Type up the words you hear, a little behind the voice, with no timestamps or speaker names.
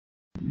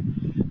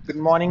Good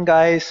morning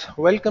guys,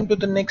 welcome to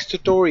the next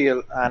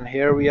tutorial, and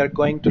here we are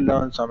going to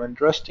learn some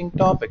interesting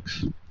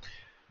topics.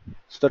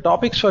 So the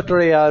topics for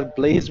today are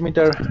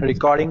Blazemeter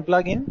recording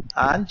plugin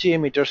and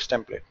Jmeter's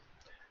template.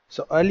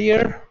 So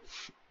earlier,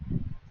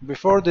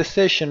 before this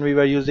session, we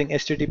were using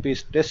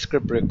HTTP test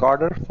script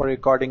recorder for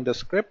recording the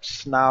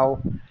scripts.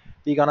 Now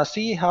we're gonna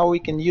see how we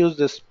can use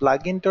this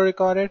plugin to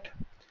record it.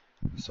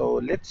 So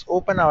let's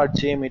open our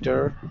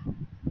Jmeter.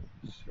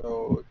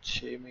 So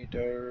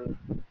Jmeter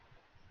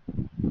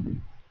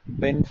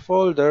bin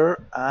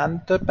folder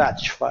and the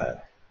patch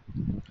file.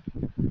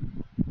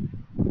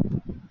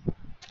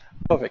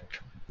 Perfect.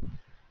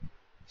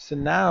 So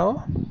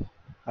now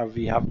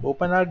we have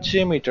opened our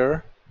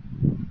Jmeter.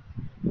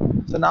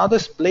 So now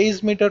this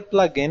Blazemeter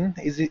plugin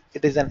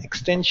is an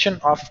extension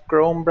of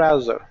Chrome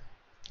browser.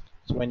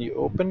 So when you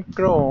open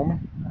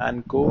Chrome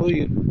and go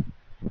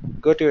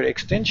to your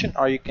extension,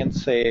 or you can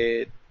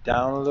say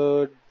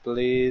download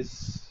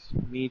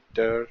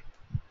Blazemeter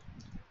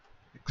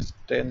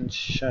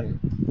extension.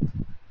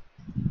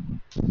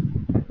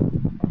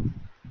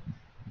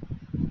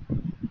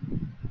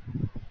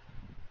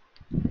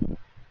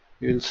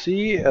 You'll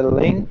see a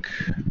link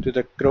to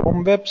the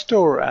Chrome web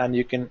store and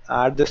you can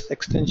add this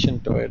extension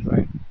to it,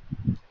 right?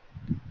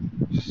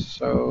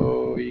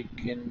 So you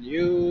can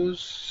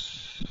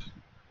use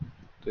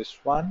this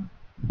one.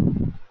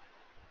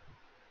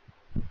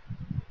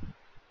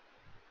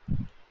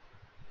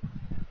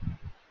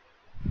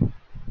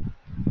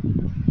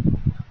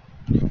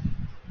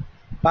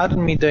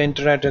 Pardon me, the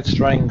internet is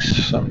running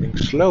something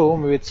slow.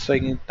 Maybe it's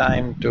taking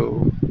time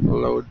to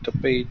load the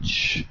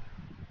page.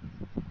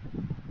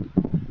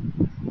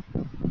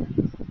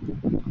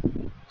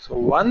 So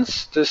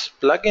once this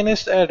plugin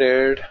is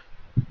added,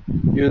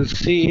 you'll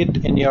see it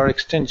in your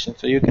extension.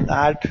 So you can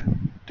add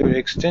to your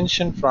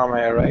extension from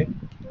here, right?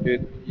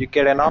 You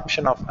get an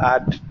option of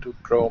add to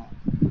Chrome.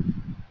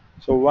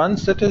 So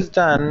once it is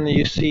done,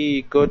 you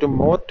see go to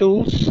more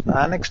tools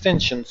and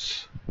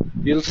extensions.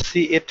 You'll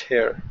see it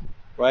here,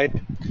 right?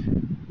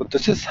 So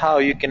this is how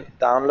you can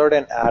download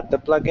and add the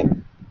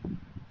plugin.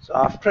 So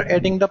after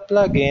adding the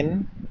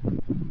plugin,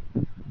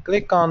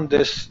 click on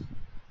this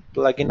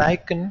plugin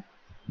icon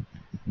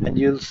and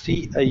you'll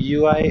see a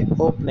UI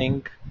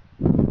opening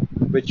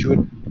which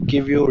would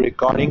give you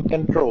recording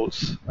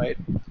controls, right?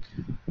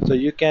 So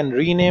you can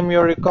rename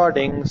your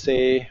recording.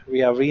 Say we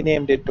have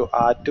renamed it to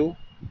R2.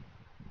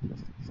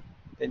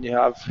 Then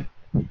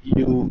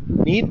you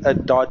need a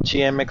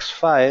 .gmx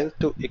file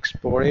to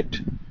export it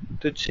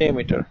to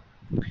Jmeter.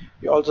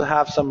 You also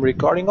have some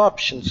recording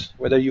options,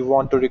 whether you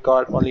want to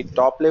record only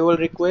top level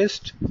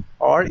requests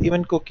or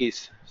even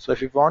cookies. So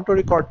if you want to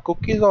record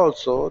cookies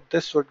also,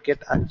 this would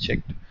get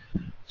unchecked.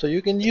 So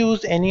you can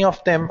use any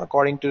of them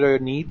according to your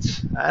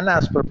needs and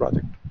as per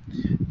project.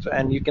 So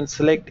and you can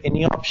select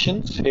any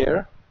options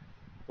here,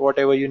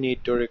 whatever you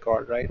need to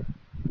record, right?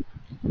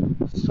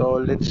 So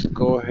let's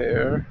go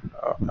here.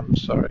 I'm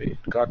sorry,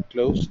 it got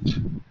closed.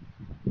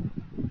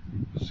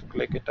 So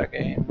click it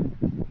again.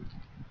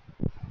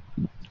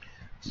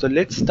 So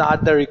let's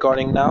start the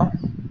recording now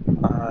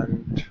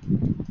and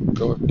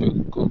go to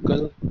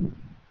Google,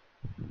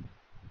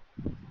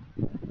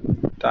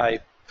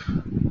 type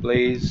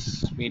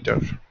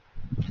Blazemeter.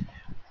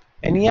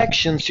 Any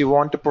actions you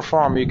want to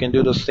perform, you can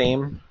do the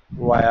same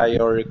via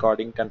your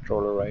recording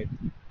controller, right?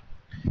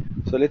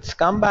 So let's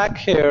come back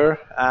here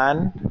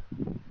and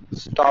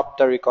stop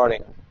the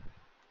recording.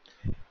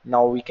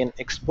 Now we can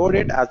export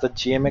it as a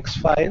GMX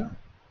file.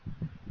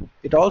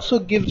 It also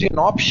gives you an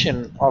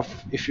option of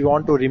if you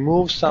want to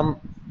remove some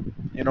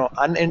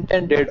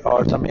unintended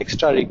or some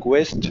extra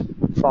request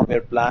from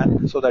your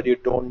plan so that you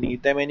don't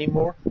need them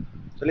anymore.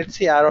 So let's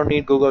say I don't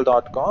need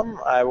google.com,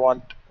 I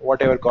want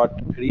whatever got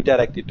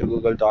redirected to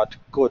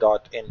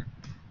google.co.in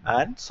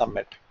and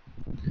submit.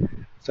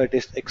 So it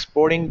is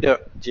exporting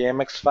the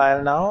JMX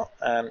file now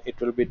and it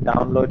will be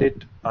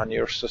downloaded on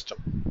your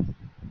system.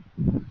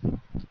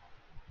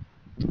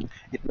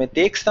 It may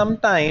take some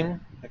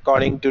time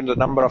according to the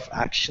number of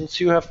actions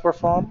you have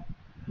performed.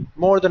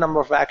 More the number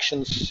of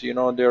actions,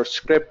 their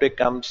script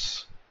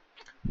becomes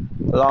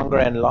longer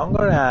and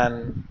longer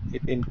and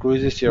it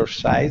increases your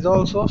size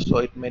also, so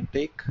it may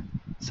take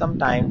some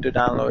time to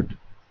download.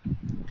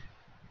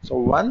 So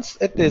once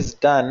it is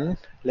done,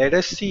 let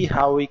us see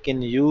how we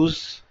can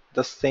use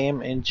the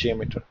same in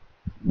Jmeter.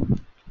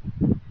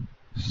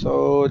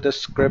 So the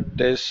script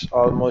is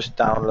almost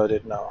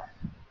downloaded now.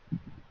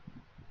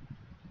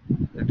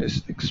 It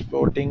is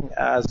exporting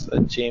as a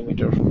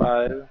Jmeter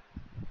file.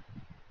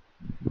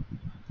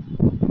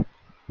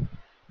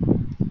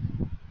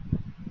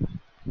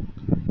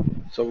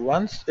 So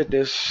once it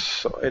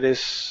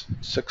is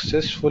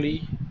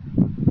successfully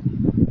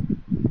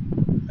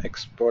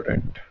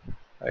exported,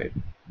 right?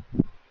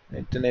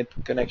 Internet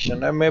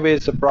connection, and maybe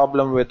it's a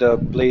problem with the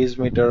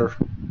Blazemeter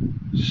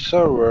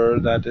server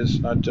that is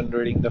not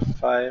generating the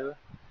file.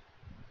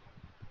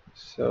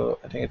 So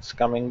I think it's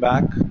coming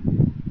back.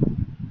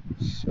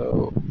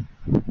 So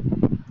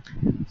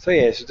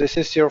yes, this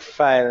is your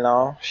file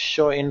now.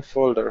 Show in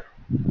folder.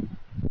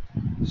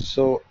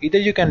 So either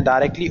you can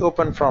directly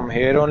open from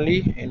here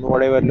only in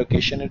whatever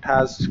location it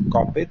has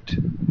copied,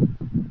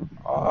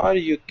 or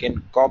you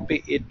can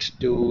copy it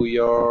to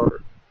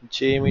your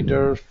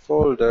Jmeter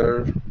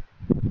folder.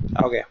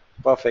 Okay,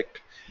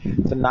 perfect.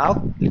 So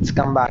now let's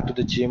come back to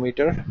the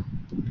Jmeter.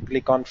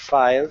 Click on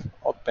File,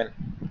 Open,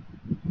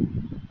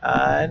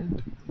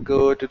 and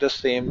go to the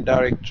same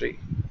directory.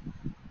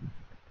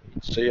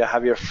 So you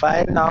have your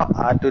file now,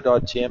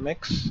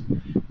 r2.jmx.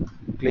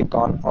 Click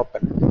on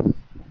Open.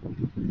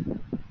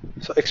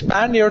 So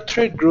expand your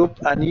thread group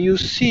and you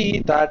see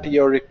that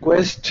your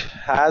request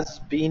has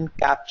been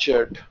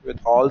captured with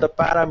all the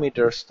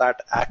parameters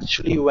that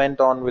actually went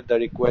on with the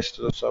request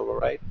to the server,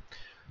 right?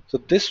 So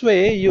this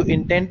way you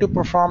intend to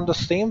perform the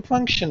same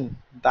function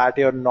that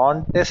your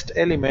non-test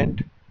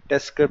element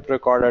test script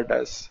recorder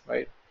does,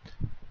 right?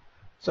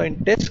 So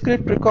in test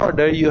script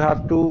recorder, you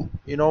have to,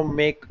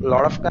 make a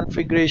lot of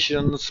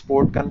configurations,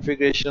 port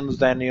configurations,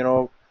 then,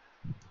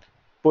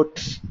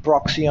 put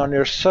proxy on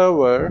your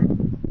server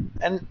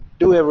and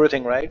do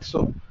everything, right?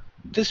 So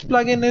this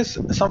plugin is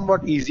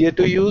somewhat easier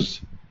to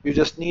use. You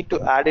just need to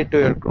add it to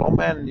your Chrome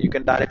and you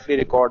can directly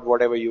record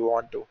whatever you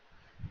want to.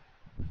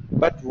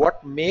 But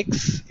what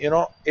makes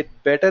it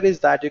better is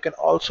that you can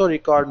also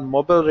record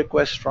mobile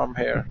requests from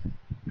here,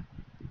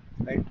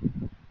 right?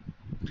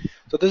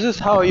 So this is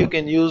how you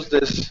can use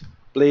this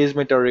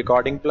Blazemeter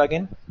recording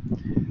plugin.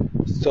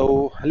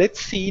 So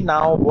let's see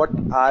now what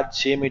are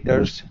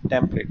Jmeter's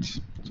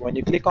templates. So when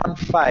you click on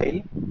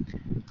File,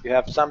 you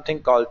have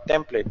something called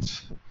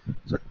templates.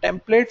 So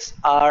templates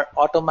are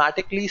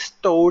automatically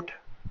stored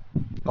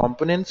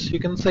components, you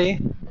can say.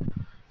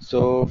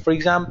 So for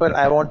example,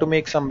 I want to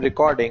make some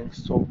recording.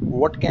 So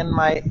what can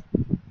my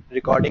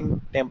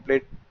recording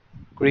template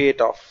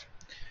create of?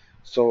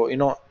 So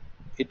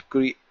it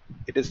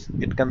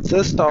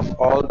consists of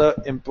all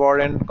the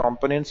important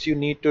components you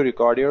need to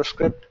record your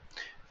script.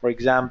 For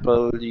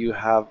example, you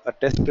have a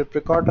test script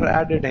recorder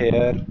added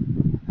here,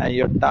 and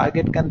your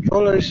target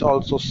controller is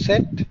also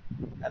set,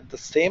 and the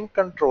same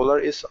controller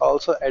is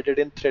also added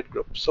in thread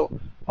group. So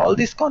all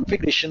these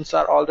configurations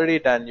are already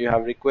done. You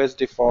have request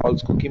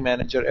defaults, cookie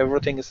manager,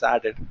 everything is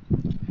added.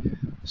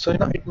 So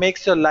it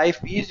makes your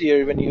life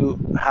easier when you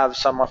have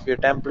some of your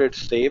templates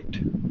saved.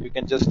 You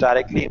can just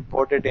directly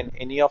import it in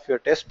any of your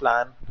test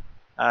plan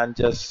and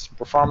just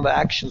perform the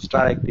actions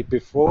directly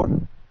before,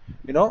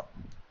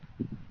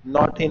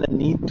 not in a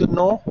need to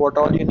know what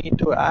all you need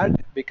to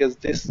add, because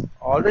this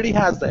already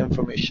has the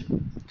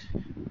information.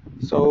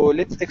 So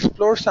let's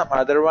explore some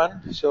other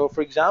one. So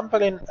for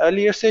example, in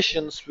earlier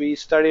sessions, we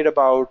studied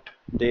about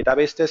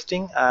database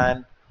testing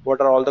and what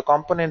are all the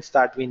components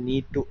that we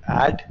need to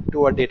add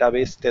to a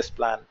database test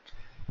plan.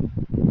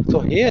 So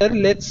here,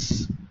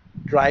 let's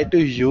try to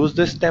use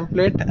this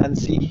template and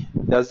see,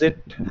 does it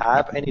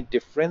have any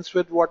difference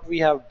with what we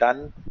have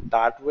done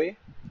that way?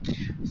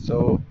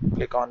 So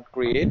click on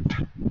Create,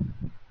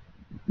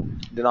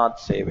 do not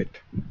save it.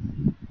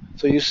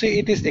 So you see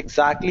it is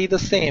exactly the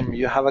same.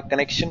 You have a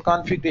connection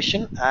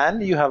configuration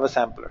and you have a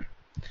sampler.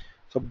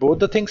 So both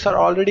the things are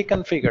already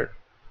configured.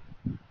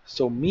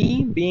 So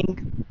me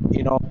being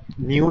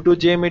new to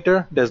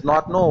Jmeter, does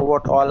not know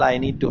what all I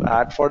need to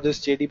add for this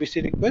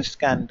JDBC request,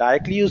 can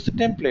directly use the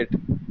template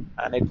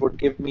and it would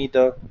give me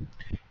the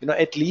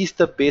at least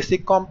the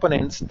basic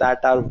components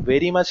that are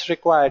very much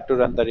required to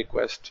run the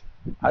request.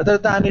 Other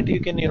than it, you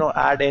can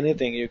add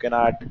anything. You can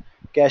add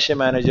cache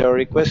manager,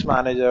 request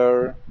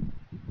manager,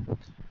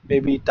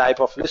 maybe type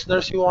of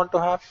listeners you want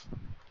to have.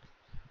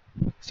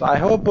 So I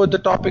hope both the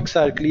topics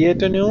are clear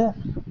to you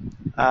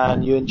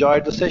and you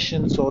enjoyed the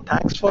session. So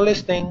thanks for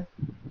listening.